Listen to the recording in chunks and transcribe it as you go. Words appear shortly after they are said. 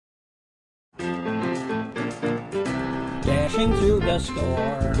dashing through the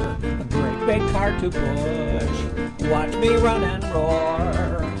store, a great big cart to push. Watch me run and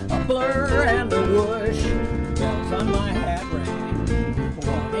roar, a blur and a whoosh. Bells on my hat ring,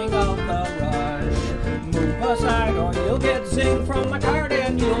 warning of the rush. Move aside or you'll get zinged from my cart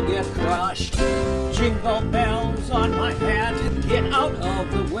and you'll get crushed. Jingle bells on my hat, get out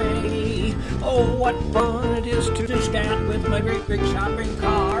of the way. Oh, what fun it is to scat with my great big shopping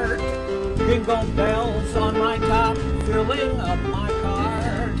cart. Jingle bells on my top, filling up my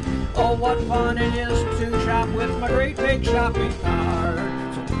cart. Oh, what fun it is to shop with my great big shopping cart.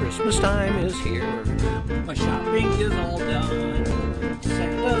 So Christmas time is here, my shopping is all done.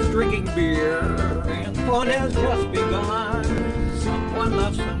 Santa's drinking beer, and fun has just begun. Someone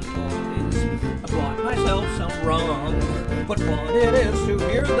left some toys, I bought myself some rum. What fun it is to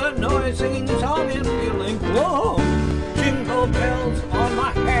hear the noise, singing song and feeling glum. Jingle bells on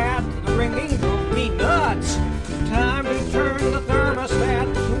my hat, the ringing drove me nuts. Time to turn the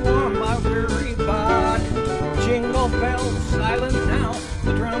thermostat to warm my weary butt. Jingle bells, silent